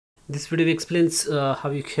This video explains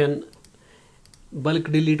how you can bulk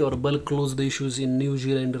delete or bulk close the issues in new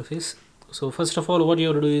Jira interface. So first of all, what you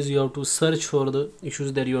have to do is you have to search for the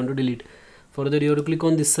issues that you want to delete. For that, you have to click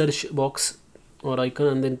on the search box or icon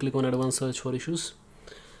and then click on advanced search for issues.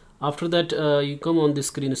 After that, you come on the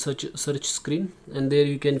screen, search screen, and there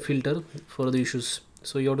you can filter for the issues.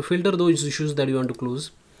 So you have to filter those issues that you want to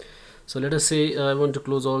close. So let us say I want to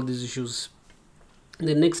close all these issues.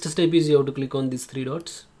 The next step is you have to click on these three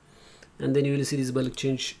dots, and then you will see this bulk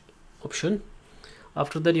change option.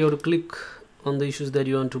 After that, you have to click on the issues that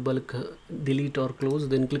you want to bulk delete or close,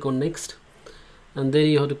 then click on next, and then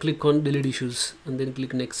you have to click on delete issues and then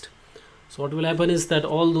click next. So what will happen is that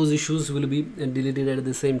all those issues will be deleted at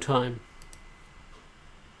the same time.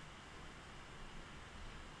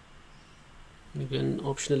 You can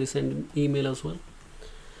optionally send an email as well.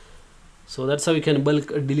 So that's how you can bulk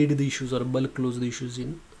delete the issues or bulk close the issues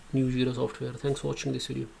in new Jira software. Thanks for watching this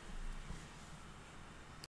video.